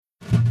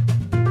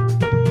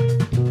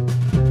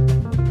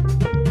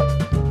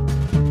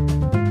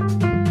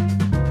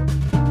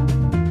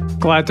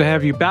Glad to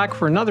have you back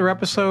for another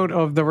episode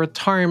of the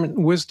Retirement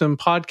Wisdom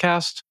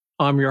Podcast.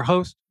 I'm your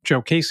host,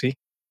 Joe Casey.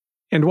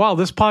 And while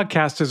this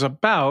podcast is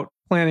about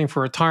planning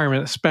for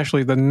retirement,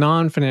 especially the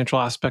non-financial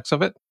aspects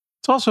of it,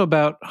 it's also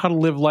about how to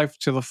live life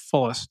to the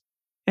fullest.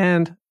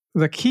 And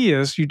the key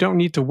is you don't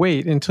need to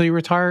wait until you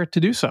retire to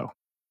do so.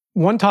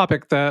 One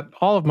topic that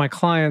all of my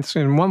clients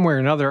in one way or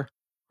another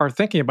are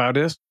thinking about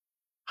is,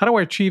 how do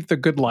I achieve the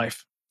good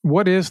life?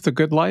 What is the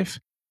good life?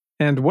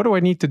 And what do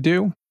I need to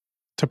do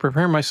to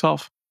prepare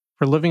myself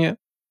for living it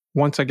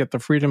once I get the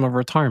freedom of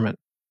retirement?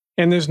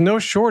 And there's no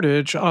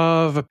shortage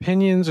of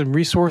opinions and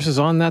resources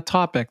on that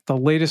topic, the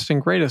latest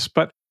and greatest.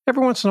 But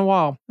every once in a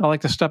while, I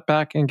like to step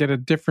back and get a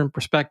different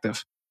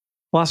perspective.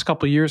 The last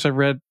couple of years, I've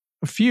read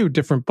a few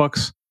different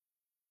books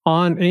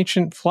on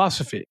ancient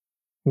philosophy.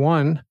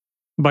 One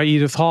by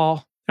Edith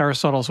Hall,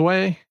 Aristotle's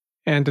Way,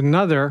 and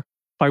another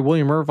by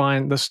William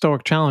Irvine, The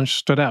Stoic Challenge,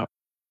 stood out.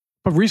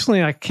 But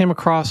recently, I came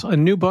across a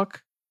new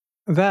book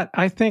that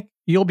I think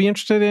you'll be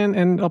interested in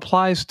and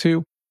applies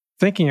to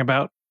thinking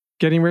about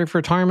getting ready for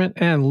retirement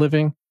and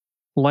living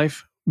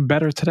life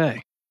better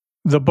today.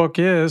 The book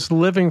is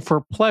Living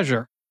for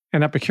Pleasure,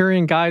 an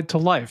Epicurean Guide to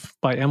Life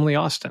by Emily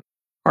Austin.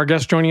 Our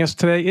guest joining us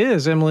today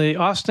is Emily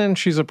Austin.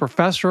 She's a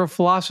professor of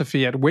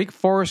philosophy at Wake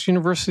Forest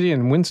University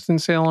in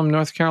Winston-Salem,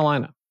 North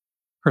Carolina.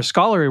 Her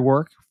scholarly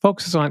work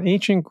focuses on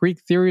ancient Greek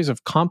theories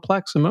of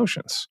complex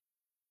emotions.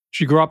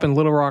 She grew up in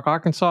Little Rock,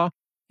 Arkansas,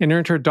 and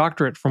earned her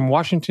doctorate from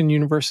Washington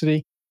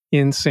University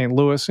in St.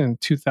 Louis in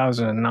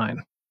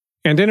 2009.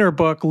 And in her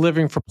book,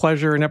 Living for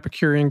Pleasure, an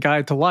Epicurean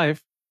Guide to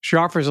Life, she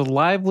offers a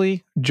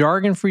lively,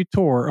 jargon-free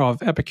tour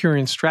of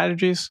Epicurean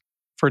strategies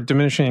for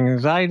diminishing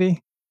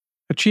anxiety,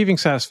 achieving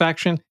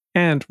satisfaction,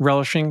 and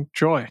relishing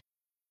joy.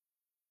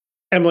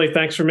 Emily,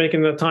 thanks for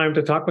making the time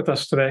to talk with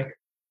us today.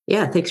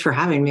 Yeah, thanks for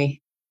having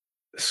me.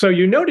 So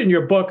you note in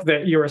your book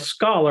that you're a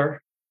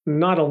scholar,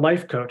 not a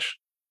life coach.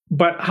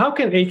 But how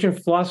can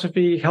ancient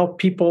philosophy help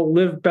people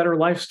live better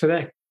lives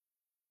today?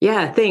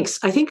 Yeah, thanks.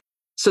 I think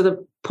so.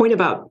 The point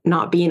about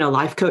not being a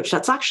life coach,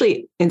 that's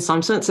actually, in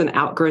some sense, an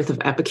outgrowth of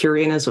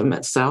Epicureanism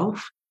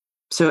itself.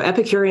 So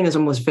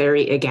Epicureanism was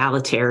very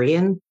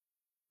egalitarian.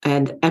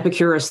 And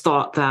Epicurus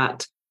thought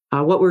that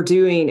what we're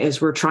doing is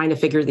we're trying to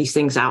figure these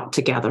things out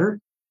together.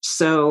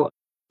 So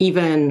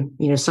even,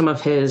 some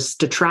of his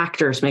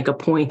detractors make a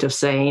point of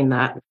saying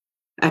that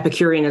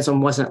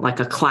Epicureanism wasn't like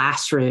a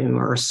classroom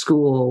or a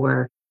school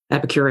where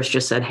Epicurus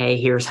just said, hey,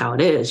 here's how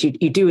it is. You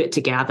do it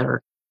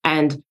together.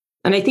 And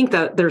I think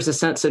that there's a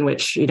sense in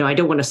which, I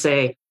don't want to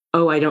say,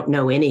 oh, I don't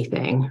know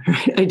anything.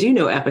 Right? I do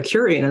know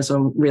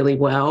Epicureanism really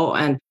well,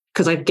 and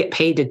because I get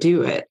paid to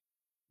do it.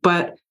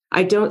 But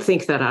I don't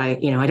think that I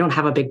don't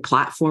have a big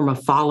platform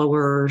of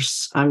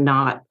followers. I'm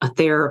not a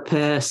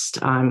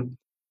therapist. I'm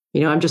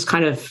just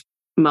kind of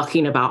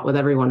mucking about with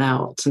everyone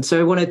else. And so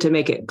I wanted to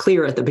make it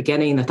clear at the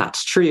beginning that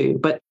that's true.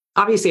 But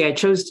obviously I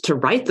chose to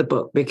write the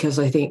book because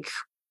I think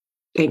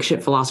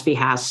ancient philosophy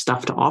has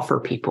stuff to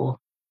offer people.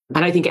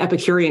 And I think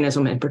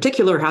Epicureanism in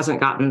particular hasn't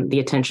gotten the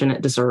attention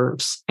it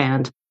deserves,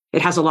 and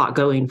it has a lot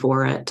going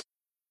for it.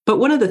 But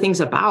one of the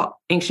things about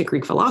ancient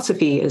Greek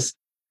philosophy is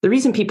the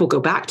reason people go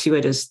back to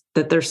it is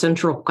that their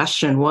central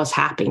question was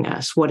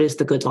happiness. What is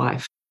the good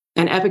life?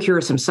 And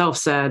Epicurus himself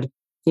said,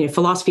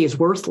 philosophy is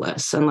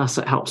worthless unless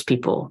it helps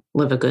people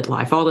live a good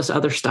life. All this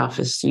other stuff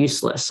is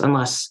useless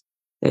unless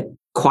it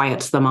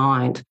quiets the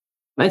mind.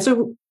 And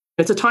so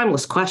it's a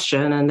timeless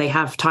question, and they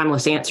have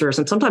timeless answers.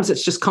 And sometimes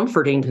it's just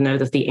comforting to know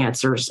that the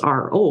answers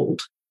are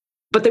old.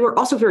 But they were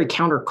also very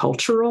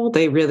countercultural.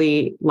 They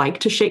really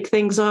liked to shake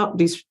things up.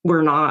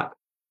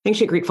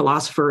 Ancient Greek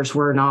philosophers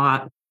were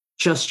not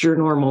just your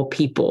normal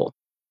people.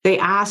 They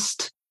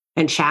asked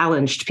and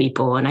challenged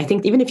people. And I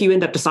think even if you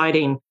end up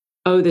deciding,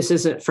 oh, this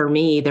isn't for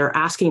me, they're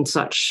asking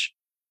such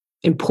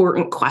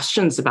important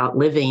questions about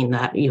living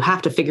that you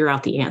have to figure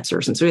out the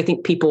answers. And so I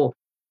think people,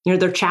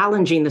 they're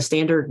challenging the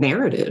standard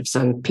narratives,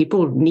 and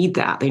people need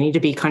that. They need to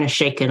be kind of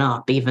shaken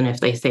up, even if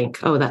they think,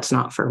 oh, that's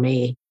not for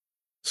me.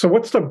 So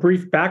what's the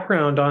brief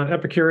background on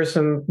Epicurus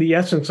and the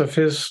essence of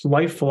his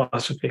life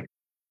philosophy?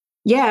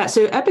 Yeah,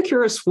 so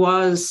Epicurus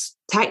was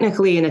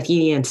technically an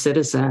Athenian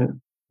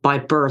citizen by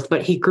birth,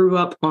 but he grew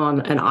up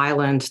on an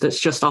island that's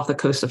just off the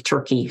coast of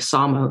Turkey,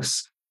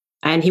 Samos.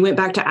 And he went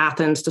back to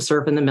Athens to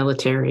serve in the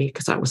military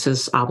because that was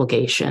his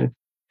obligation.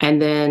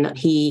 And then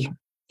he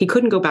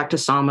couldn't go back to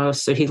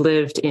Samos, so he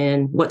lived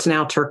in what's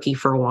now Turkey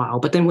for a while,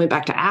 but then went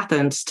back to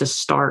Athens to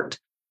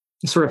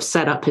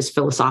set up his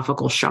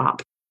philosophical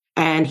shop.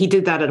 And he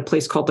did that at a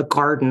place called the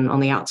Garden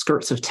on the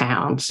outskirts of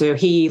town. So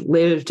he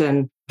lived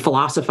and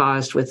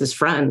philosophized with his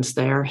friends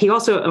there. He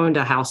also owned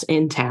a house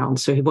in town,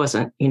 so he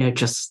wasn't,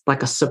 just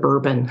like a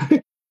suburban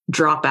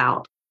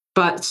dropout.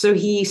 But so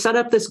he set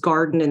up this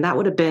garden, and that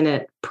would have been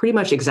at pretty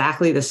much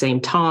exactly the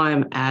same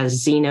time as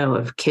Zeno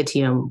of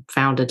Citium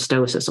founded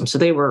Stoicism. So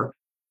they were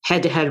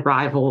head-to-head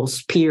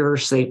rivals,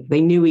 peers.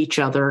 They knew each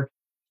other.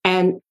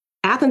 And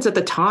Athens at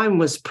the time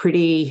was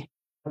pretty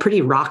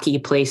rocky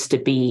place to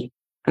be.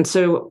 And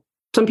so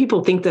some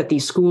people think that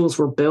these schools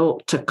were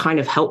built to kind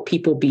of help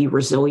people be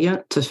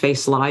resilient to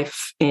face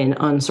life in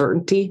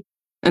uncertainty.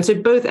 And so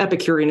both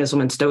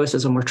Epicureanism and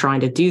Stoicism were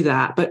trying to do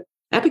that. But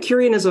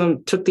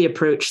Epicureanism took the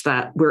approach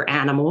that we're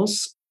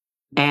animals,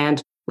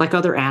 and like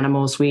other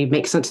animals, we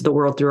make sense of the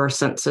world through our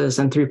senses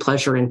and through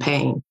pleasure and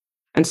pain.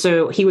 And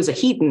so he was a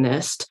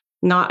hedonist,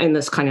 not in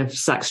this kind of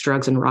sex,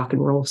 drugs, and rock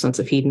and roll sense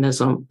of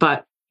hedonism,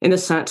 but in the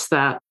sense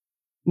that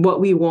what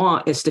we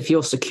want is to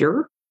feel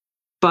secure,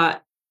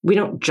 but we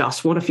don't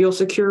just want to feel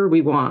secure.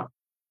 We want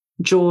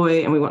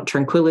joy and we want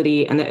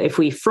tranquility. And that if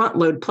we front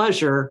load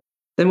pleasure,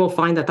 then we'll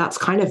find that that's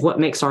kind of what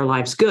makes our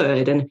lives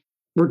good. And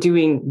we're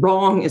doing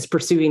wrong is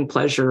pursuing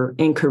pleasure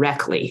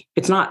incorrectly.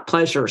 It's not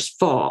pleasure's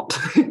fault.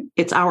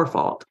 It's our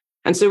fault.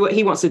 And so what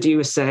he wants to do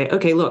is say,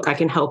 okay, look, I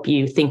can help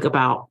you think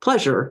about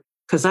pleasure,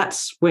 because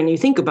that's when you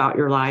think about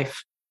your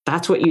life,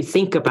 that's what you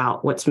think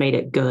about what's made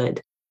it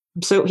good.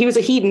 So he was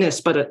a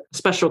hedonist, but a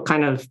special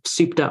kind of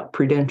souped up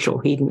prudential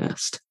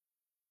hedonist.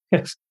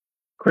 Yes,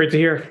 great to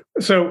hear.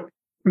 So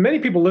many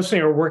people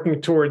listening are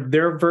working toward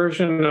their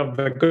version of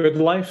the good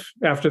life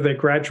after they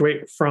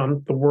graduate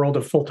from the world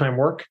of full-time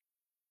work.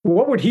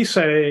 What would he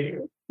say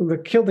the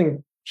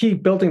key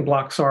building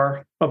blocks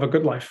are of a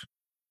good life?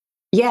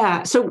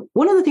 Yeah. So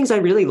one of the things I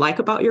really like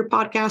about your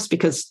podcast,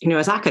 because,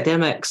 as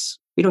academics,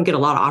 we don't get a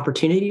lot of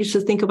opportunities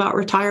to think about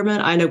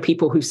retirement. I know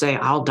people who say,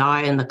 I'll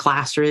die in the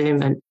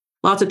classroom. And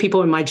lots of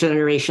people in my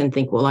generation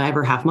think, will I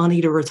ever have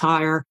money to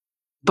retire?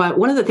 But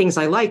one of the things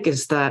I like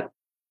is that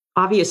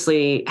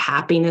obviously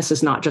happiness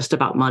is not just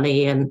about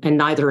money, and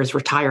neither is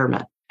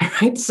retirement,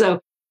 right? So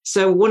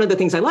one of the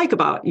things I like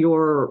about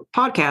your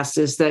podcast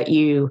is that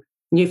you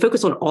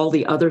focus on all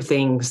the other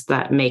things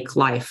that make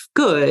life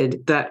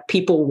good that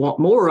people want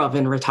more of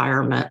in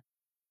retirement.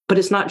 But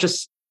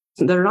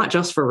they're not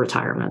just for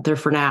retirement, they're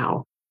for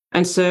now.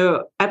 And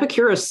so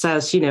Epicurus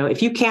says,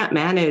 if you can't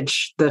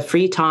manage the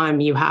free time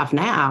you have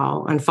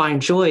now and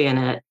find joy in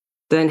it,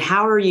 then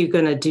how are you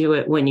going to do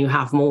it when you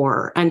have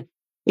more? And,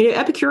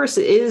 Epicurus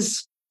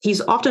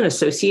he's often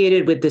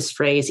associated with this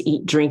phrase,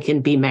 eat, drink,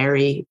 and be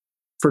merry,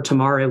 for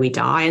tomorrow we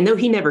die. And though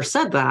he never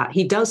said that,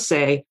 he does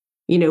say,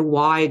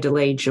 why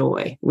delay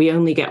joy? We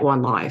only get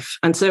one life.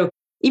 And so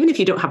even if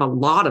you don't have a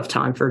lot of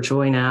time for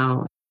joy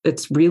now,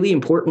 it's really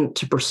important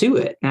to pursue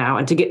it now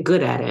and to get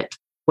good at it,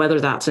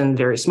 whether that's in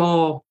very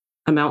small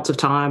amounts of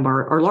time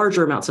or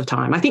larger amounts of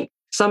time. I think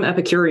some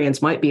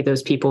Epicureans might be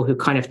those people who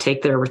kind of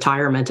take their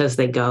retirement as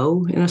they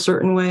go in a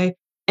certain way.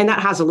 And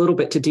that has a little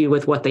bit to do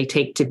with what they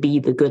take to be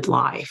the good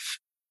life.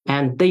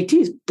 And they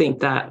do think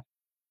that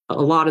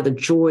a lot of the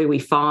joy we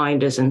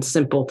find is in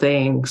simple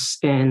things,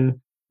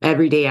 in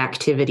everyday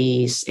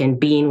activities, in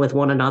being with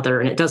one another.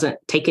 And it doesn't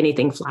take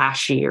anything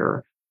flashy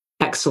or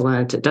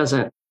excellent. It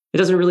doesn't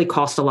really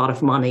cost a lot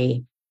of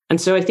money. And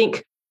so I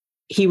think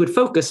he would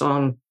focus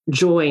on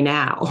joy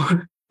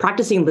now,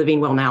 practicing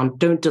living well now.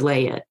 Don't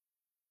delay it,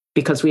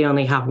 because we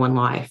only have one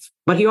life.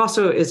 But he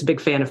also is a big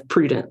fan of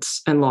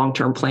prudence and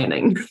long-term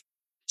planning.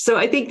 So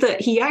I think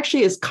that he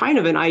actually is kind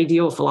of an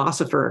ideal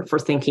philosopher for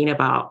thinking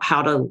about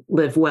how to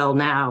live well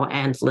now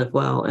and live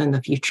well in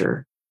the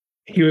future.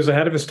 He was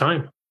ahead of his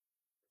time.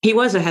 He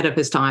was ahead of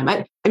his time.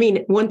 I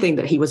mean, one thing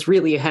that he was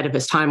really ahead of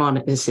his time on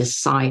is his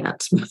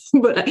science.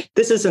 But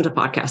this isn't a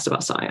podcast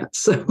about science,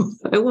 so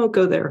I won't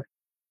go there.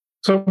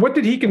 So what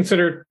did he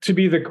consider to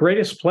be the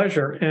greatest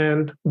pleasure,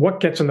 and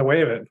what gets in the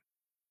way of it?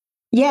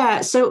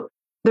 Yeah, so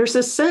there's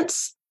a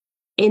sense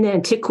in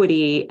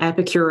antiquity,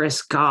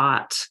 Epicurus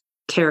got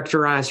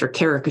characterized or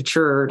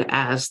caricatured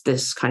as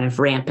this kind of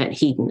rampant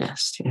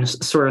hedonist,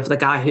 sort of the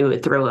guy who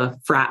would throw a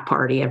frat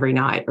party every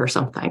night or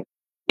something.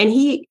 And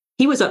he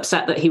was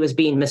upset that he was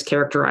being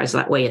mischaracterized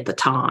that way at the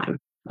time.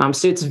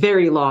 So it's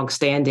very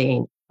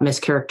long-standing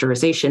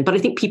mischaracterization. But I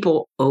think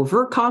people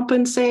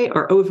overcompensate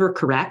or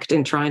overcorrect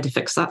in trying to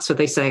fix that. So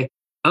they say,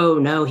 oh,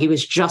 no, he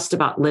was just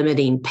about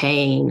limiting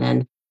pain,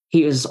 and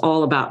he was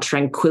all about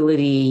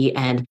tranquility,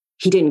 and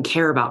he didn't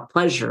care about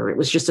pleasure. It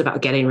was just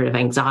about getting rid of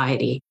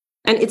anxiety.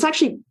 And it's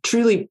actually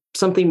truly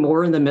something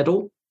more in the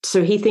middle.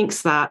 So he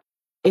thinks that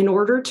in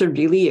order to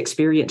really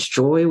experience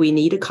joy, we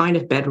need a kind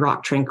of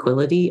bedrock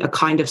tranquility, a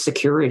kind of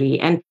security.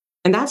 And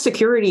that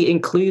security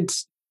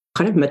includes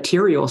kind of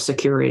material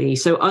security.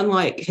 So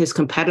unlike his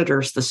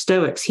competitors, the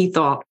Stoics, he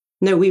thought,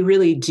 no, we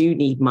really do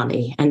need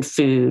money and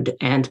food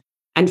and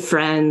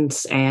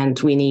friends, and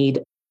we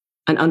need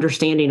an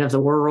understanding of the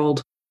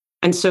world.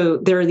 And so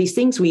there are these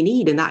things we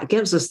need, and that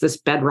gives us this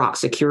bedrock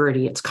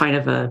security. It's kind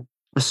of a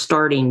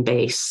starting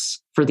base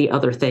for the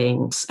other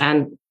things.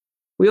 And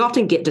we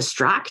often get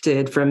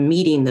distracted from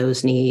meeting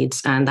those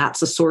needs, and that's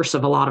the source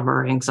of a lot of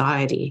our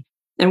anxiety.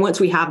 And once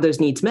we have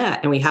those needs met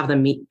and we have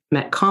them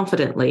met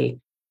confidently,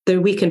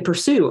 then we can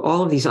pursue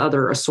all of these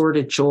other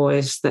assorted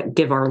joys that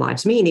give our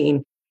lives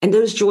meaning. And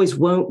those joys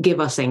won't give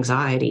us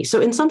anxiety. So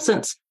in some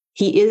sense,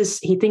 he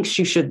thinks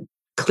you should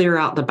clear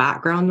out the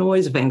background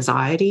noise of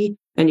anxiety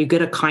and you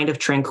get a kind of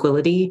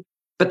tranquility.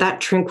 But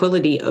that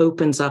tranquility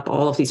opens up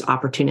all of these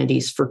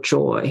opportunities for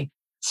joy.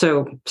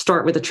 So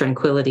start with the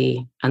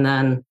tranquility and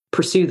then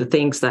pursue the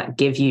things that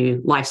give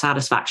you life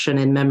satisfaction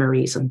and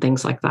memories and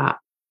things like that.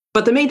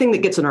 But the main thing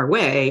that gets in our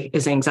way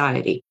is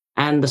anxiety.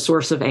 And the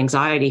source of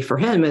anxiety for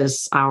him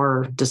is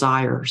our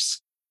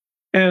desires.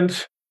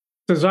 And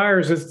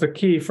desires is the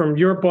key. From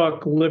your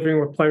book, Living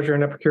with Pleasure,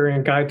 an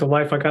Epicurean Guide to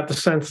Life, I got the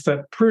sense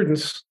that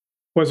prudence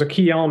was a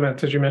key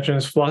element, as you mentioned,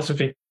 in his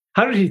philosophy.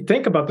 How did he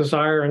think about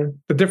desire and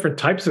the different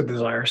types of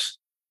desires?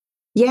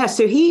 Yeah,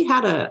 so he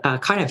had a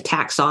kind of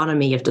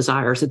taxonomy of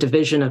desires, a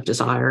division of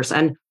desires.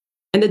 And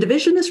the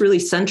division is really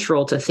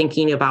central to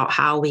thinking about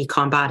how we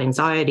combat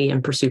anxiety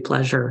and pursue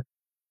pleasure.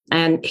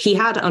 And he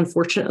had,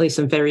 unfortunately,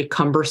 some very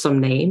cumbersome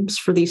names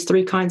for these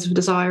three kinds of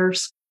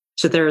desires.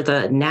 So they're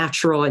the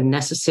natural and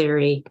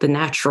necessary, the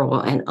natural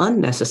and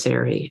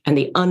unnecessary, and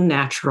the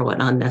unnatural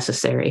and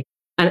unnecessary.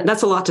 And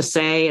that's a lot to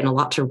say and a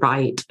lot to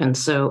write. And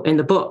so in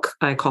the book,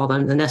 I call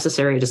them the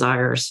necessary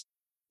desires,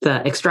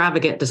 the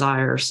extravagant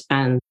desires,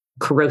 and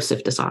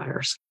corrosive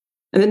desires.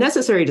 And the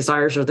necessary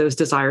desires are those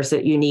desires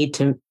that you need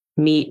to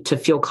meet to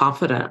feel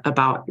confident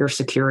about your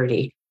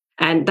security.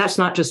 And that's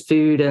not just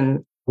food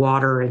and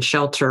water and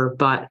shelter,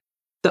 but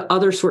the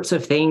other sorts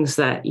of things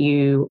that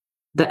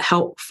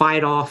help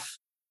fight off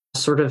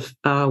sort of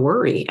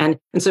worry. And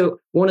so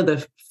one of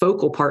the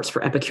focal parts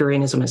for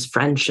Epicureanism is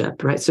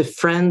friendship, right? So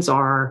friends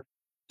are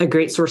a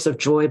great source of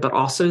joy, but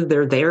also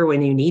they're there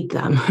when you need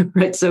them,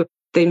 right? So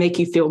they make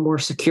you feel more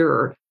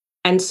secure.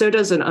 And so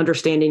does an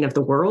understanding of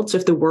the world. So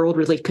if the world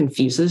really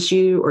confuses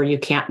you or you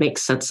can't make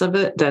sense of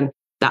it, then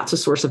that's a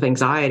source of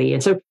anxiety.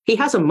 And so he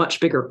has a much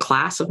bigger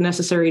class of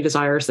necessary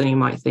desires than you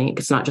might think.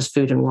 It's not just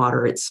food and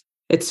water.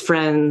 It's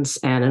friends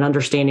and an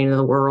understanding of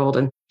the world.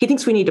 And he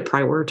thinks we need to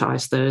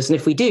prioritize those. And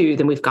if we do,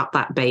 then we've got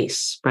that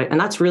base, right? And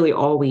that's really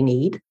all we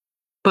need.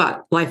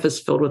 But life is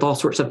filled with all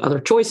sorts of other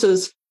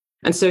choices.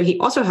 And so he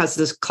also has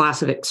this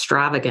class of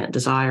extravagant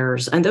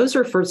desires. And those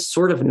are for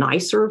sort of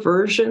nicer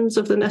versions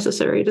of the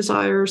necessary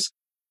desires.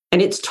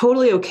 And it's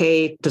totally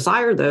okay to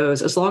desire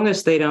those as long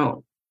as they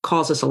don't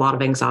cause us a lot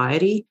of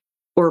anxiety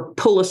or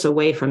pull us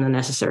away from the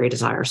necessary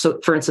desire. So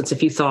for instance,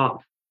 if you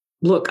thought,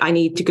 look, I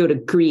need to go to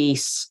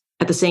Greece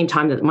at the same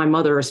time that my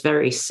mother is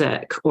very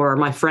sick or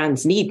my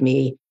friends need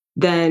me,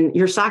 then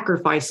you're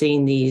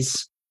sacrificing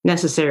these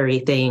necessary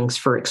things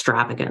for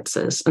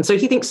extravagances. And so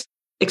he thinks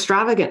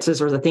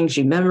extravagances are the things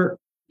you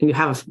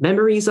have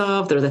memories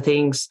of. They're the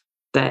things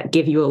that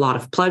give you a lot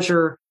of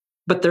pleasure,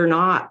 but they're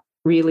not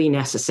really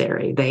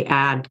necessary. They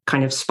add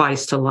kind of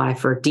spice to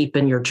life or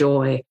deepen your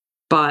joy.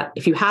 But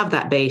if you have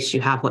that base, you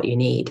have what you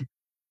need.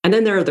 And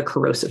then there are the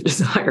corrosive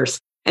desires,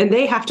 and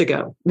they have to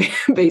go,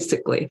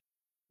 basically.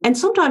 And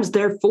sometimes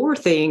they're for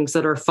things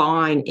that are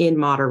fine in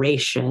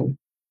moderation.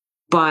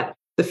 But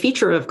the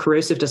feature of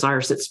corrosive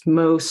desires that's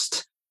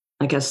most,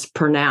 I guess,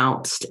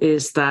 pronounced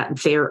is that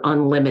they're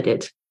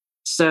unlimited.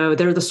 So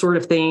they're the sort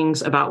of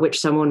things about which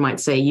someone might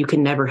say you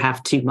can never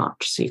have too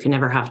much. So you can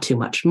never have too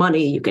much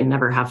money. You can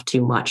never have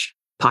too much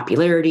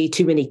popularity,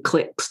 too many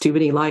clicks, too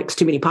many likes,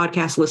 too many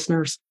podcast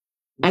listeners.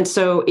 And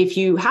so if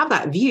you have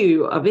that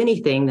view of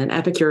anything, then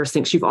Epicurus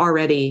thinks you've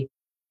already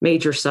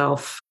made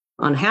yourself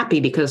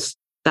unhappy because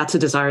that's a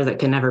desire that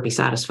can never be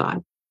satisfied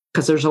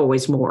because there's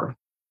always more.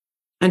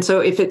 And so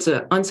if it's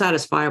an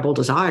unsatisfiable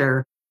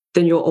desire,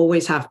 then you'll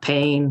always have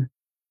pain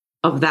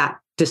of that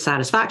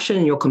dissatisfaction,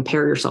 and you'll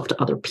compare yourself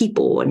to other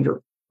people and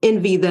you'll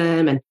envy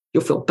them and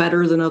you'll feel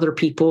better than other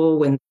people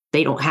when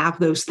they don't have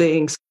those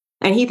things.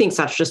 And he thinks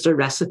that's just a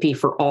recipe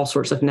for all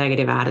sorts of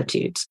negative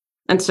attitudes.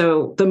 And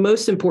so the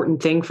most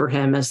important thing for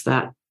him is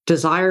that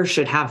desire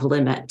should have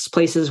limits,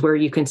 places where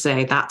you can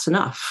say, that's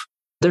enough.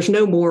 There's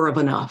no more of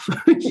enough.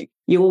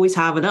 You always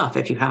have enough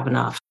if you have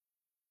enough.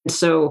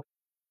 So,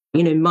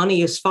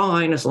 money is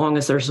fine as long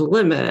as there's a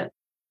limit.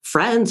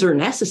 Friends are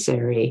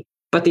necessary,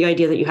 but the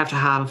idea that you have to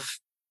have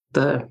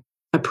the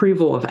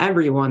approval of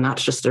everyone,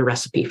 that's just a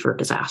recipe for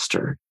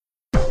disaster.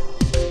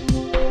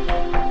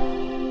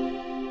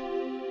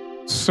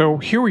 So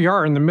here we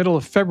are in the middle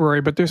of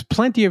February, but there's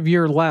plenty of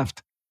year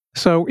left.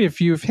 So if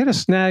you've hit a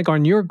snag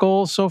on your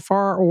goals so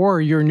far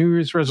or your New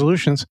Year's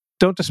resolutions,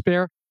 don't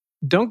despair.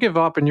 Don't give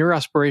up in your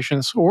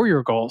aspirations or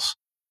your goals.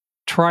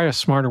 Try a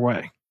smarter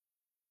way.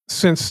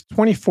 Since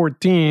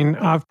 2014,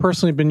 I've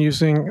personally been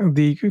using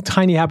the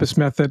Tiny Habits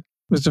method. It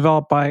was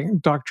developed by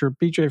Dr.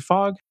 B.J.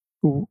 Fogg,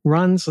 who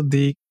runs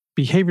the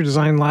Behavior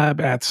Design Lab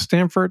at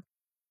Stanford.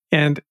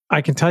 And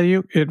I can tell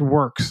you, it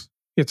works.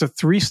 It's a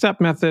 3-step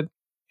method,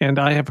 and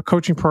I have a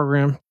coaching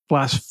program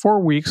lasts 4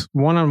 weeks,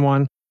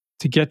 one-on-one,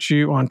 to get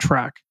you on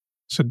track.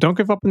 So don't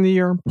give up in the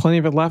year. Plenty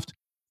of it left.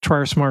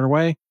 Try a smarter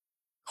way.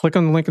 Click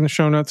on the link in the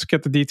show notes,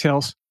 get the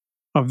details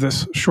of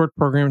this short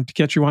program to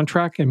get you on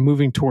track and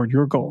moving toward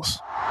your goals.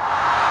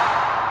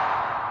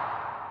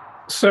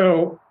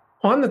 So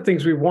on the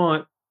things we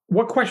want,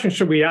 what questions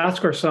should we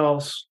ask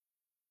ourselves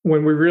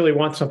when we really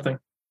want something?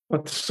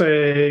 Let's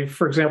say,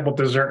 for example,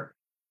 dessert.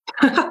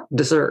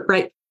 Dessert,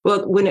 right?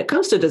 Well, when it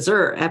comes to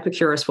dessert,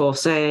 Epicurus will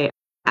say,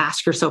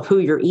 ask yourself who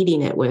you're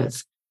eating it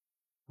with.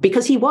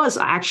 Because he was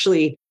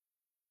actually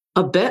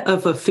a bit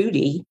of a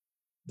foodie.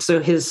 So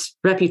his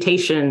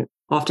reputation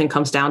often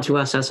comes down to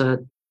us as a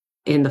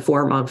in the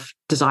form of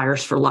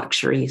desires for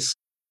luxuries.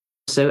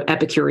 So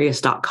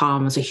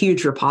epicurious.com is a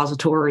huge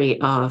repository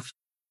of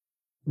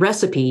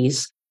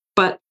recipes,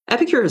 but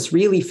Epicurus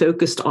really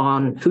focused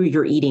on who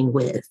you're eating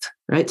with,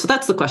 right? So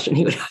that's the question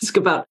he would ask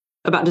about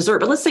dessert.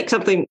 But let's take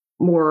something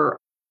more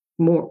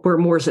where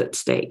more's at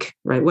stake,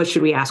 right? What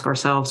should we ask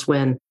ourselves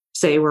when,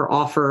 say, we're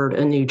offered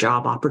a new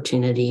job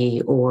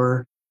opportunity?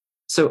 Or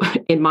so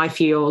in my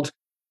field,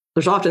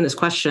 there's often this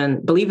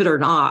question, believe it or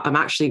not, I'm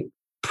actually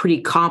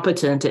pretty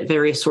competent at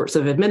various sorts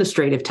of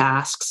administrative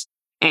tasks.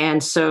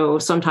 And so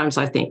sometimes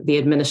I think the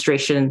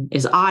administration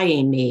is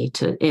eyeing me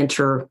to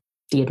enter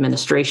the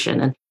administration.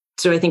 And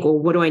so I think, well,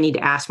 what do I need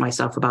to ask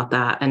myself about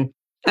that? And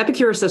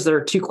Epicurus says there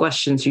are two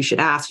questions you should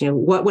ask.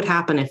 What would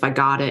happen if I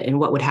got it? And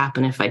what would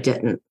happen if I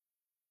didn't?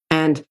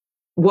 And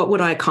what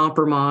would I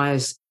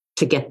compromise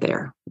to get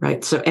there,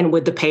 right? So, and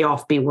would the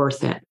payoff be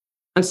worth it?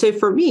 And so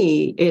for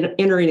me, in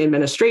entering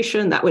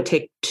administration, that would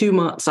take 2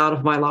 months out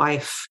of my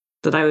life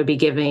that I would be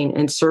giving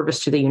in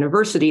service to the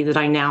university that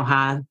I now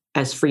have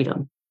as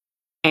freedom.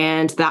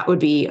 And that would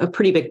be a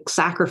pretty big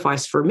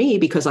sacrifice for me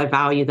because I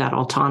value that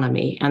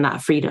autonomy and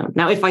that freedom.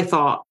 Now, if I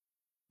thought,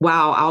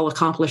 wow, I'll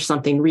accomplish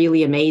something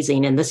really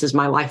amazing and this is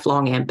my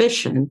lifelong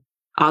ambition,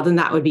 then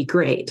that would be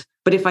great.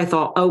 But if I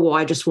thought, oh, well,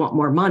 I just want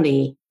more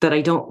money that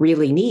I don't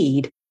really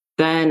need,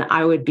 then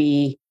I would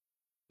be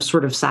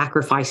sort of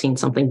sacrificing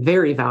something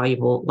very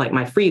valuable like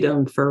my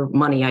freedom for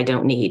money I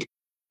don't need.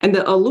 And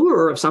the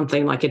allure of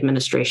something like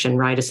administration,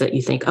 right, is that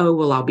you think, oh,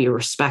 well, I'll be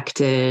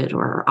respected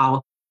or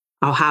I'll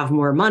have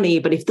more money.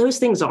 But if those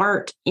things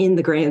aren't in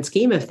the grand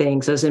scheme of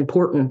things as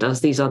important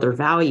as these other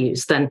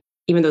values, then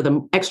even though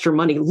the extra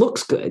money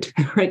looks good,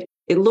 right,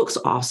 it looks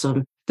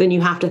awesome, then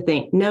you have to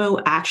think,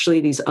 no,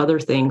 actually, these other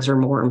things are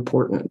more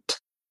important.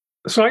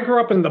 So I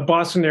grew up in the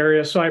Boston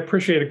area, so I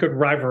appreciate a good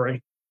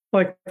rivalry,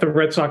 like the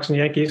Red Sox and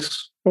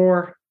Yankees,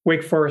 or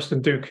Wake Forest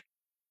and Duke.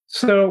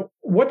 So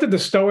what did the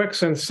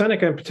Stoics and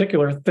Seneca in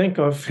particular think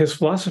of his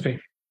philosophy?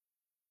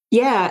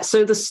 Yeah,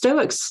 so the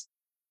Stoics,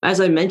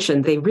 as I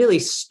mentioned, they really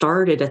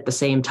started at the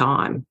same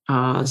time.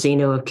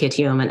 Zeno of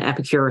Citium and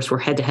Epicurus were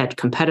head-to-head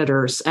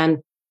competitors. And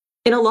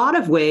in a lot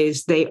of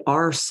ways, they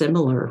are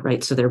similar,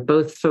 right? So they're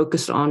both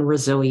focused on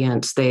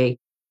resilience. They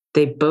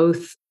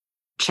both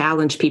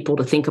challenge people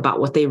to think about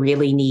what they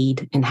really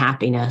need in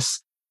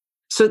happiness.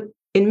 So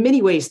in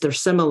many ways, they're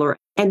similar.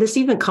 And this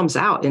even comes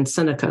out in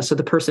Seneca. So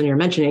the person you're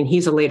mentioning,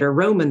 he's a later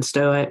Roman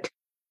Stoic.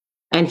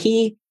 And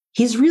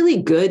he's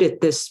really good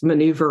at this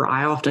maneuver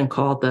I often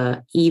call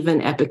the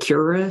even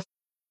Epicurus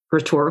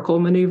rhetorical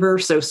maneuver.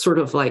 So sort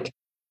of like,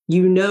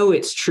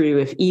 it's true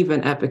if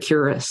even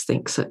Epicurus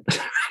thinks it.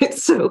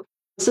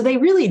 So they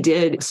really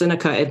did.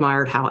 Seneca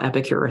admired how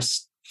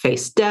Epicurus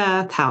faced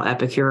death, how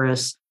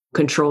Epicurus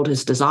controlled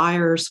his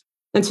desires.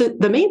 And so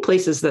the main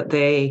places that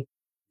they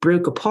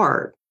broke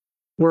apart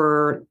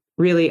were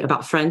really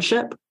about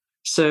friendship.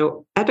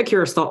 So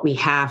Epicurus thought we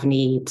have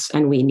needs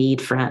and we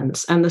need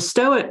friends. And the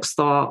Stoics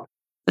thought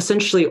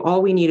essentially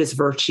all we need is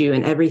virtue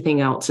and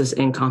everything else is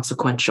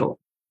inconsequential.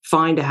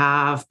 Fine to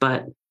have,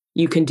 but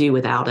you can do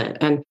without it.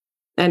 And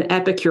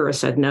Epicurus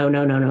said,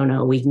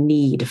 no, we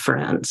need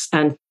friends.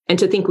 And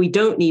to think we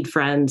don't need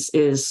friends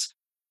is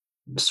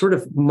sort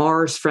of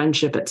mars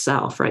friendship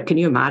itself, right? Can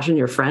you imagine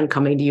your friend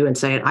coming to you and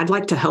saying, I'd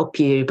like to help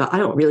you, but I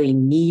don't really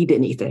need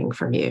anything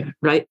from you,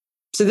 right?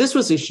 So this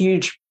was a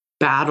huge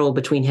battle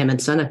between him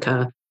and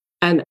Seneca.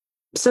 And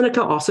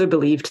Seneca also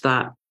believed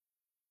that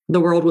the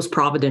world was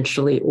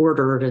providentially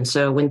ordered. And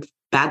so when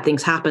bad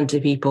things happen to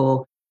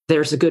people,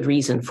 there's a good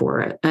reason for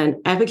it. And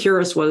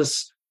Epicurus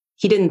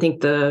he didn't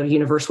think the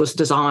universe was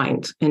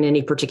designed in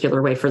any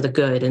particular way for the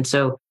good. And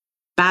so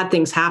bad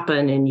things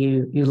happen and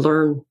you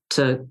learn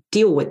to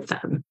deal with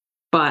them,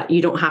 but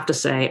you don't have to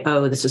say,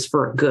 oh, this is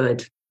for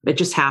good. It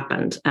just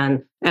happened.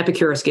 And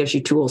Epicurus gives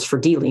you tools for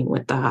dealing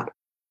with that.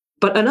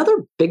 But another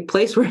big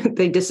place where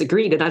they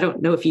disagreed, and I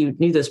don't know if you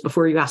knew this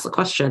before you asked the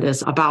question,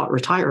 is about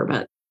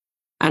retirement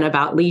and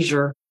about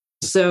leisure.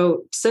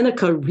 So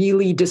Seneca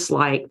really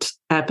disliked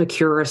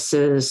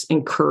Epicurus's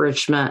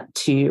encouragement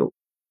to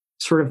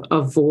sort of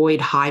avoid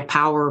high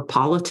power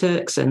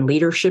politics and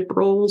leadership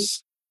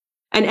roles.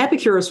 And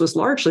Epicurus was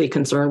largely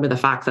concerned with the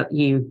fact that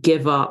you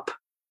give up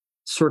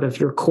sort of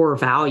your core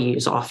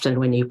values often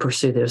when you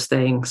pursue those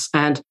things,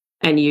 and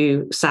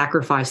you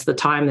sacrifice the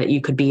time that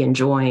you could be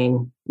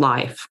enjoying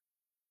life.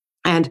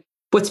 And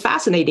what's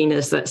fascinating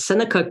is that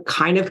Seneca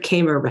kind of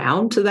came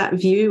around to that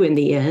view in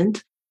the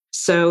end.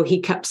 So he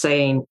kept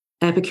saying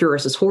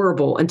Epicurus is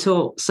horrible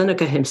until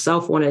Seneca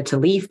himself wanted to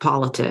leave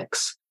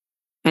politics.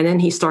 And then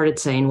he started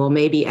saying, well,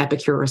 maybe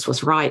Epicurus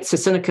was right. So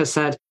Seneca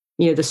said,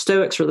 the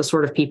Stoics are the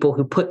sort of people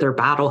who put their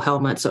battle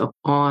helmets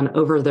on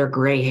over their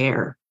gray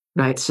hair,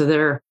 right? So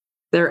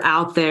they're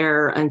out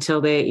there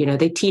until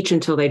they teach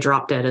until they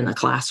drop dead in the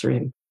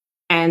classroom.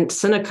 And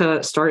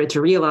Seneca started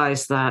to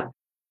realize that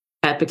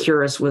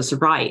Epicurus was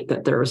right,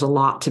 that there was a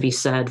lot to be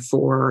said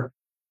for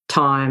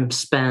time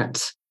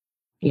spent,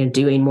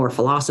 doing more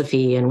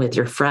philosophy and with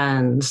your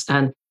friends.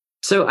 And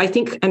so I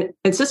think, and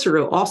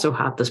Cicero also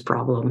had this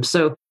problem.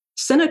 So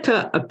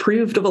Seneca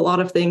approved of a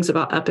lot of things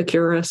about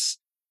Epicurus.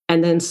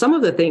 And then some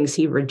of the things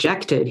he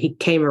rejected, he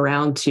came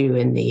around to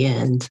in the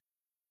end.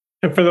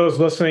 And for those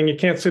listening, you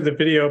can't see the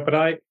video, but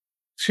I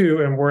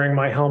too am wearing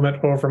my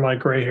helmet over my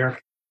gray hair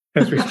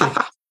as we speak.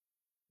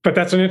 But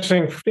that's an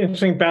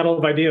interesting battle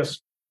of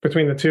ideas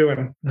between the two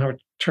and how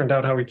it turned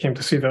out, how we came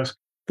to see those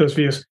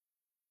views.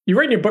 You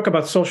write in your book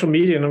about social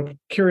media, and I'm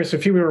curious,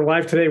 if he were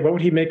alive today, what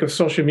would he make of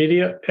social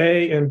media?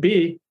 A, and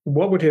B,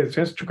 what would his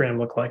Instagram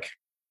look like?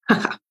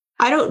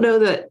 I don't know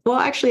that. Well,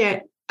 actually,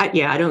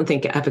 I don't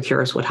think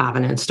Epicurus would have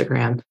an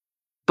Instagram,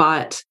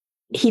 but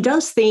he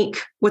does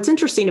think what's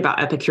interesting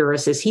about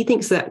Epicurus is he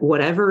thinks that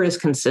whatever is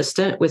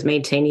consistent with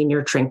maintaining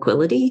your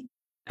tranquility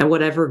and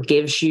whatever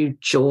gives you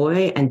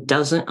joy and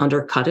doesn't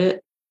undercut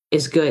it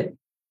is good.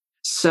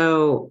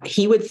 So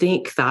he would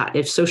think that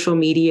if social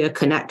media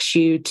connects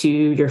you to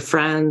your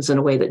friends in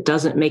a way that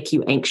doesn't make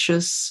you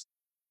anxious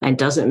and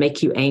doesn't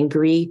make you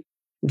angry,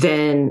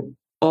 then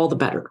all the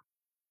better.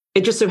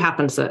 It just so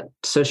happens that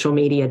social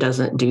media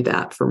doesn't do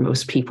that for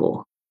most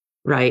people,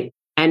 right?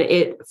 And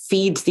it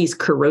feeds these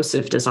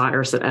corrosive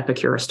desires that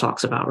Epicurus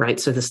talks about, right?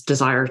 So this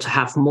desire to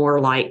have more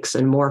likes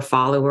and more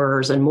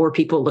followers and more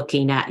people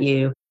looking at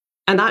you.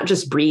 And that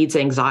just breeds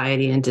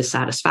anxiety and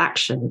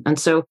dissatisfaction. And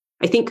so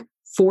I think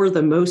for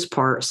the most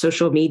part,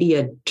 social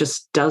media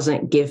just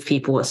doesn't give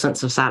people a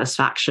sense of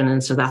satisfaction.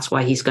 And so that's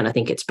why he's going to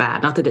think it's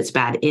bad. Not that it's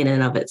bad in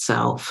and of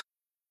itself,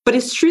 but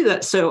it's true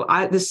that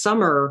this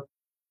summer,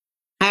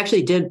 I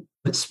actually did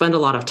spend a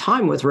lot of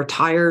time with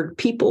retired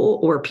people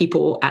or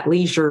people at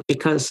leisure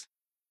because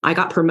I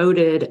got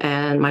promoted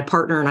and my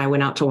partner and I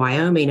went out to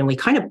Wyoming and we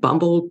kind of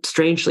bumbled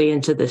strangely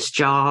into this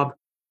job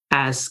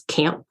as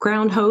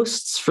campground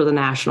hosts for the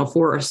National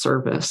Forest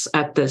Service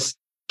at this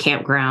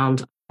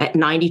campground at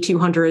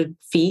 9,200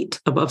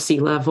 feet above sea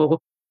level.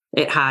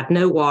 It had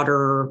no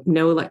water,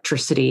 no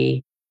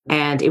electricity,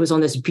 and it was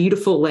on this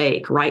beautiful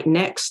lake right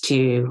next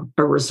to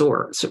a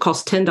resort. So it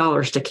cost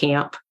 $10 to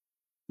camp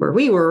where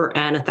we were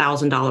and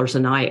 $1,000 a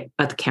night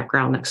at the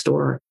campground next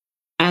door.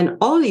 And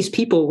all of these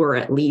people were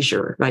at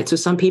leisure, right? So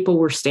some people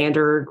were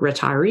standard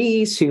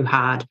retirees who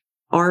had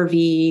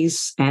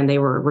RVs and they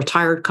were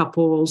retired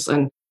couples.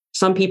 And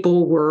some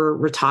people were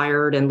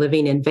retired and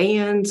living in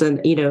vans and,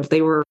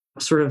 they were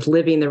sort of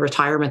living the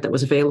retirement that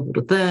was available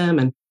to them.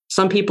 And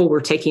some people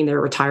were taking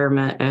their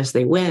retirement as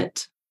they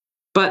went.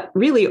 But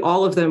really,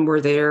 all of them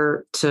were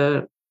there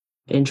to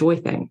enjoy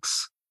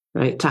things,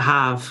 right? To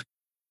have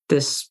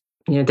this,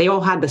 they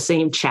all had the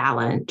same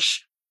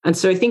challenge. And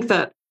so I think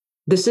that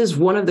this is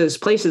one of those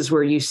places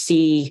where you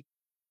see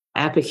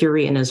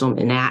Epicureanism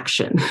in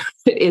action.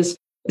 is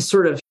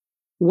sort of,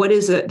 what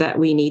is it that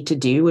we need to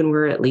do when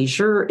we're at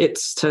leisure?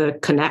 It's to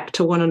connect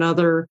to one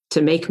another,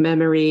 to make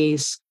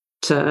memories,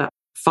 to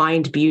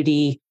find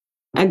beauty.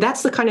 And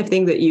that's the kind of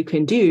thing that you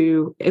can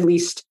do, at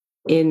least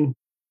in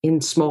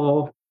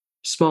small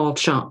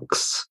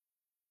chunks.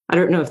 I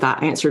don't know if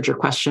that answered your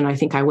question. I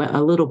think I went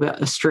a little bit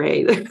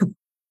astray.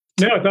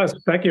 No, it does.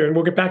 Thank you. And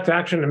we'll get back to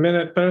action in a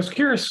minute. But I was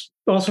curious,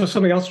 also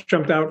something else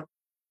jumped out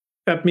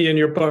at me in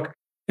your book,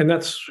 and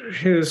that's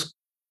his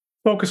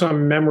focus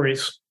on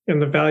memories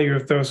and the value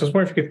of those. I was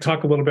wondering if you could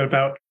talk a little bit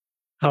about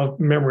how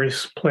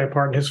memories play a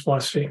part in his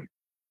philosophy.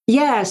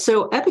 Yeah.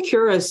 So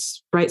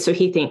Epicurus, right? So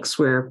he thinks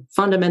we're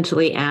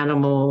fundamentally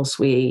animals.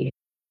 We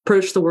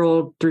approach the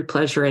world through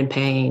pleasure and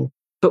pain,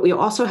 but we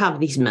also have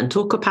these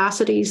mental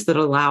capacities that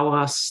allow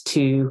us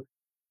to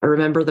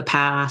remember the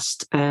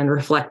past and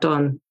reflect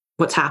on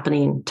what's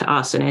happening to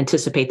us and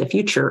anticipate the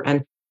future.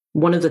 And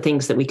one of the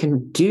things that we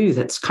can do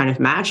that's kind of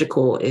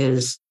magical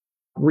is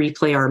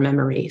replay our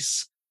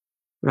memories,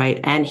 right?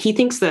 And he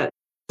thinks that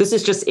this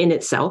is just in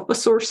itself a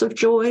source of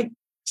joy,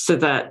 so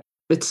that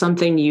it's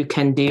something you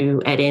can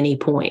do at any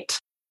point.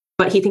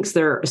 But he thinks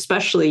they're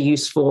especially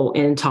useful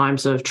in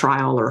times of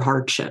trial or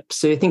hardship.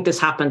 So I think this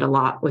happened a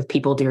lot with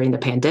people during the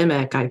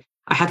pandemic. I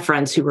had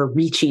friends who were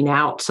reaching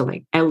out to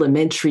like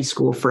elementary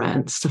school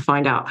friends to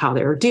find out how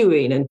they were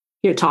doing and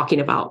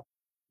talking about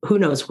who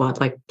knows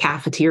what, like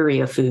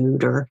cafeteria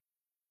food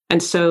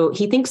and so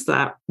he thinks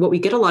that what we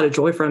get a lot of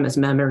joy from is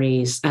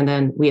memories, and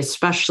then we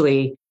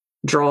especially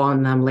draw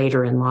on them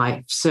later in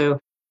life. So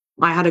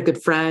I had a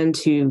good friend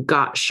who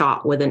got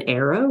shot with an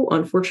arrow,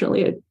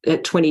 unfortunately,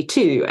 at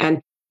 22, and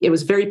it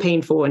was very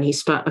painful, and he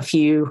spent a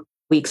few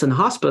weeks in the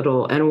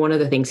hospital. And one of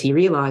the things he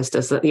realized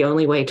is that the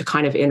only way to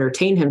kind of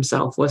entertain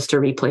himself was to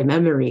replay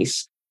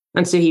memories.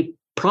 And so he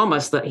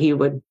promised that he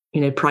would,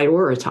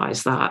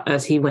 prioritize that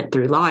as he went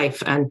through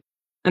life.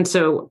 And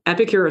so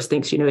Epicurus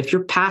thinks, if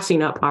you're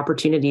passing up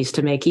opportunities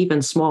to make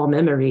even small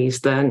memories,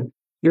 then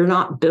you're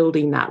not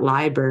building that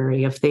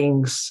library of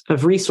things,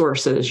 of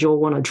resources you'll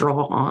want to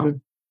draw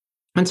on.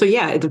 And so,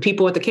 the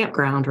people at the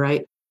campground,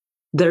 right,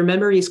 their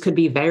memories could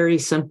be very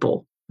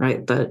simple,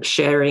 right? The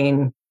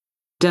sharing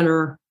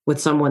dinner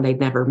with someone they'd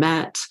never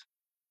met,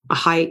 a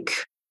hike,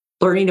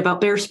 learning about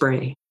bear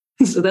spray.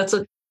 So that's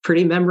a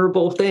pretty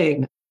memorable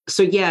thing.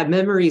 So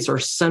memories are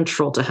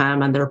central to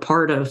him, and they're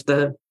part of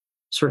the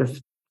sort of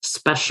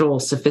special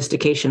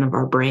sophistication of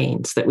our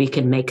brains that we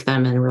can make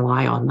them and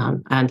rely on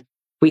them. And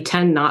we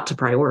tend not to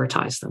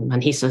prioritize them.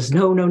 And he says,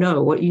 no, no,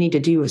 no. What you need to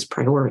do is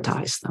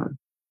prioritize them.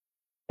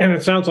 And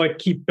it sounds like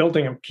keep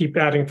building them, keep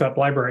adding to that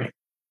library.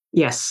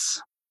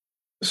 Yes.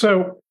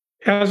 So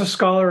as a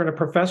scholar and a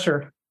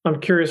professor, I'm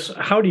curious,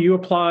 how do you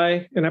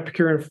apply an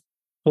Epicurean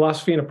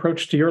philosophy and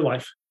approach to your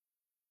life?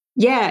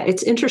 Yeah,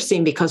 it's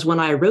interesting because when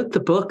I wrote the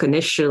book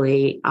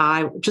initially,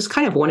 I just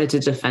kind of wanted to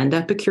defend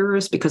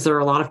Epicurus because there are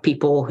a lot of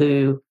people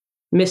who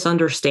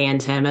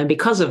misunderstand him. And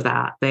because of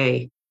that,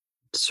 they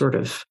sort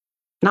of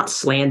not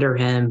slander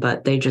him,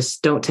 but they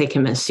just don't take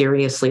him as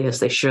seriously as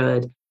they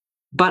should.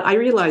 But I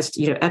realized,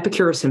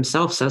 Epicurus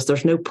himself says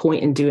there's no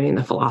point in doing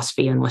the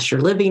philosophy unless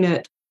you're living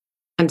it.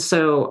 And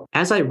so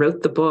as I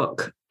wrote the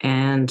book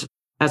and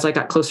as I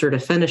got closer to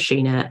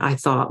finishing it, I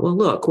thought, well,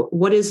 look,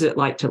 what is it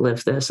like to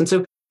live this? And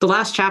so the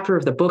last chapter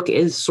of the book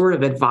is sort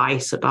of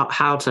advice about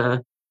how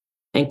to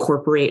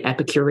incorporate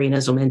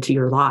Epicureanism into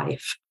your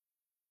life.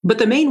 But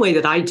the main way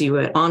that I do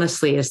it,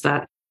 honestly, is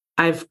that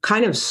I've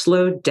kind of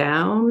slowed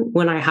down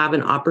when I have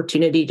an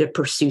opportunity to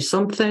pursue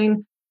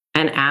something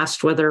and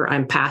asked whether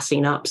I'm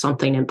passing up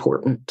something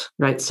important,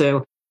 right?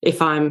 So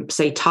if I'm,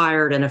 say,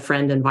 tired and a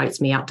friend invites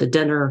me out to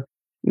dinner,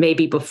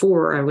 maybe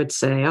before I would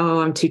say, oh,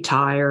 I'm too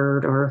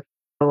tired, or,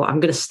 oh, I'm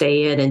going to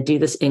stay in and do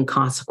this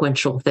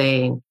inconsequential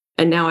thing.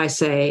 And now I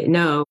say,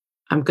 no,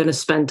 I'm going to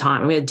spend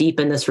time. I'm going to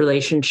deepen this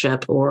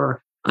relationship,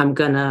 or I'm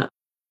going to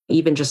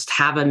even just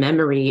have a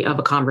memory of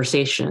a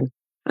conversation.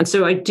 And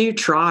so I do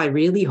try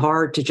really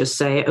hard to just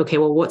say, okay,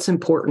 well, what's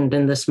important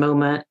in this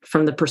moment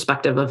from the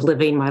perspective of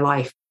living my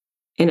life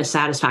in a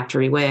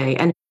satisfactory way?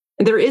 And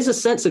there is a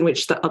sense in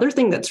which the other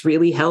thing that's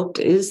really helped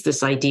is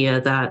this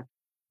idea that,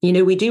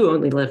 we do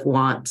only live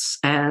once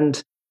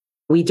and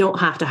we don't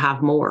have to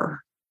have more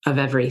of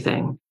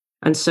everything.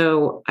 And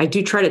so I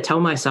do try to tell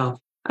myself,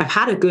 I've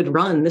had a good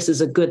run. This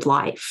is a good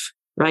life,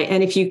 right?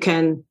 And if you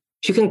can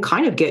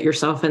kind of get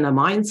yourself in the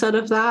mindset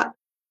of that,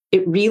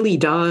 it really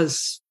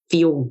does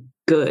feel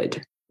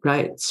good,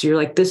 right? So you're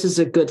like, this is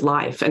a good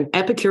life. And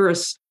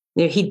Epicurus,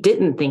 he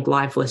didn't think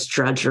life was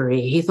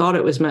drudgery. He thought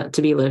it was meant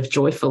to be lived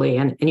joyfully.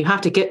 And you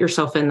have to get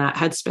yourself in that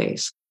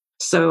headspace.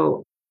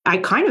 So I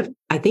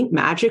think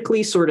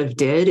magically sort of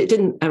did. It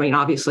didn't,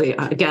 obviously,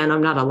 again,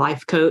 I'm not a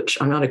life coach.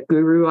 I'm not a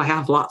guru. I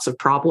have lots of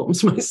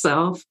problems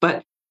myself,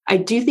 but I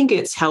do think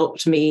it's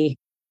helped me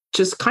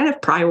just kind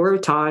of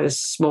prioritize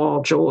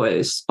small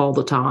joys all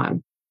the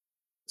time.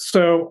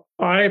 So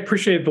I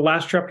appreciate the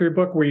last chapter of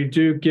your book where you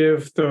do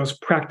give those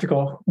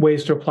practical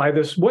ways to apply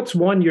this. What's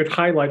one you'd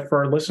highlight for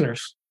our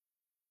listeners?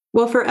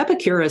 Well, for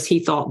Epicurus, he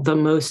thought the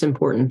most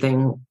important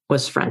thing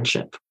was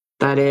friendship,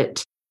 that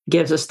it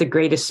gives us the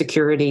greatest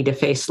security to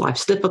face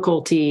life's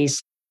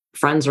difficulties.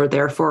 Friends are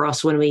there for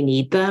us when we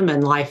need them,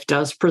 and life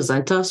does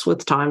present us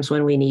with times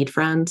when we need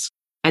friends.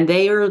 And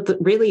they are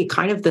really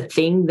kind of the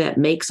thing that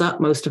makes up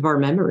most of our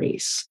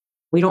memories.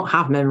 We don't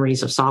have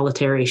memories of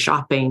solitary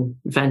shopping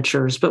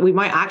ventures, but we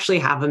might actually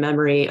have a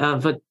memory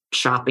of a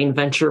shopping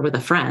venture with a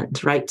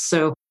friend, right?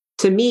 So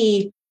to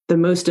me, the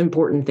most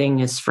important thing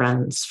is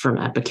friends from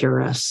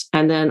Epicurus.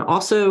 And then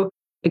also,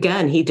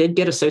 again, he did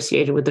get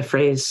associated with the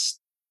phrase,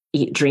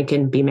 eat, drink,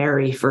 and be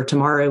merry, for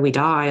tomorrow we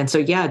die. And so,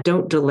 yeah,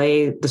 don't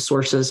delay the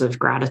sources of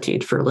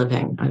gratitude for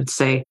living. I would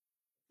say,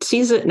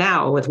 seize it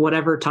now with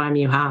whatever time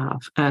you have.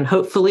 And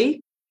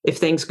hopefully, if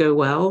things go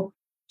well,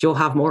 you'll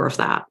have more of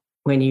that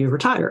when you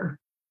retire.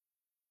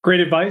 Great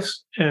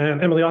advice.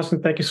 And Emily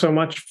Austin, thank you so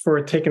much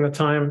for taking the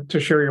time to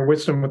share your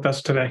wisdom with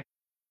us today.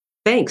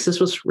 Thanks. This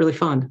was really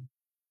fun.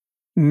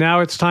 Now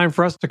it's time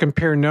for us to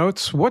compare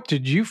notes. What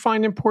did you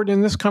find important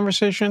in this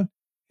conversation?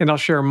 And I'll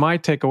share my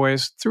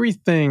takeaways, 3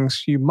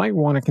 things you might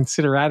want to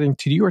consider adding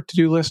to your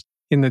to-do list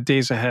in the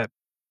days ahead.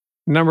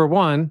 Number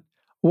 1,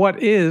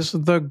 what is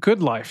the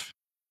good life?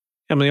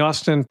 Emily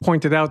Austin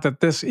pointed out that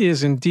this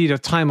is indeed a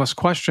timeless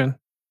question.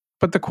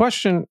 But the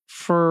question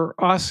for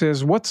us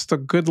is, what's the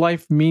good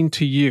life mean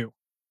to you?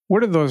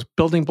 What are those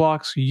building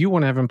blocks you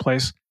want to have in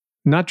place,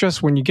 not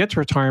just when you get to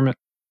retirement,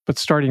 but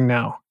starting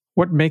now?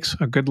 What makes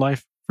a good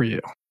life for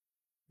you?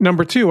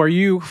 Number 2, are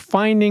you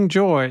finding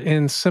joy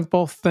in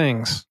simple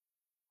things?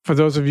 For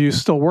those of you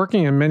still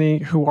working and many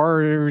who are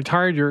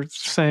retired, you're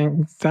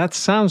saying, that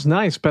sounds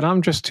nice, but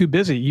I'm just too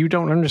busy. You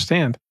don't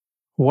understand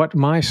what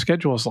my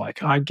schedule is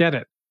like. I get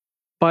it.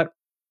 But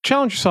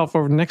challenge yourself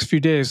over the next few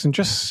days and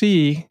just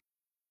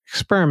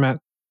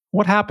experiment.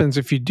 What happens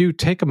if you do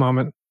take a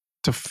moment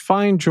to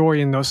find joy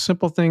in those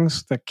simple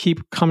things that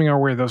keep coming our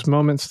way, those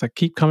moments that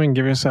keep coming,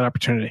 giving us that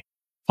opportunity.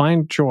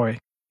 Find joy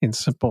in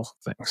simple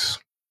things.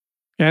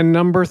 And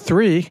number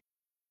 3,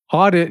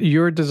 audit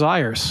your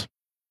desires.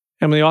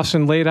 Emily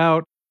Austin laid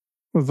out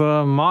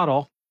the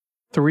model,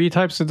 3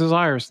 types of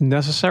desires: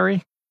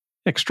 necessary,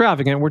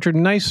 extravagant, which are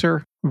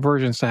nicer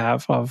versions to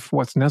have of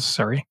what's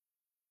necessary,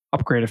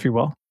 upgrade if you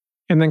will,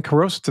 and then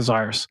corrosive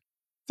desires,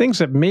 things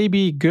that may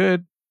be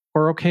good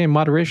or okay in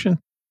moderation,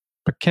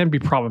 but can be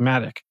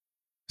problematic.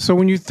 So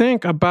when you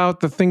think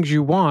about the things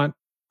you want,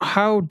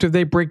 how do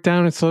they break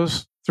down into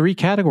those 3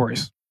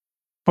 categories?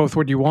 Both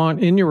what you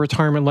want in your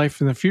retirement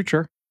life in the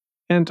future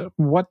and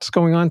what's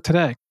going on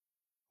today.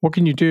 What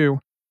can you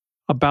do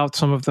about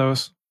some of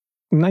those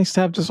nice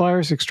to have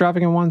desires,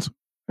 extravagant ones,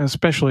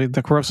 especially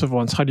the corrosive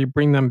ones. How do you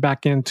bring them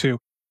back into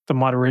the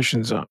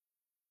moderation zone?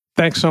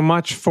 Thanks so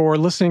much for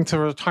listening to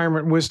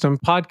Retirement Wisdom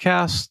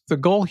Podcast. The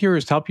goal here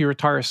is to help you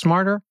retire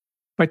smarter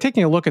by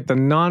taking a look at the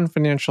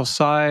non-financial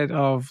side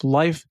of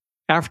life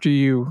after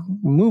you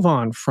move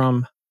on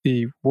from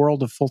the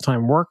world of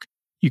full-time work.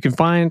 You can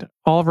find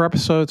all of our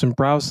episodes and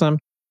browse them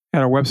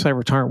at our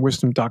website,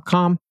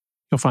 retirementwisdom.com.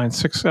 You'll find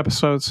 6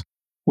 episodes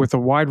with a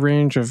wide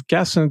range of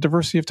guests and a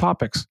diversity of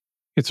topics.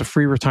 It's a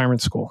free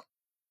retirement school.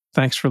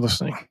 Thanks for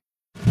listening.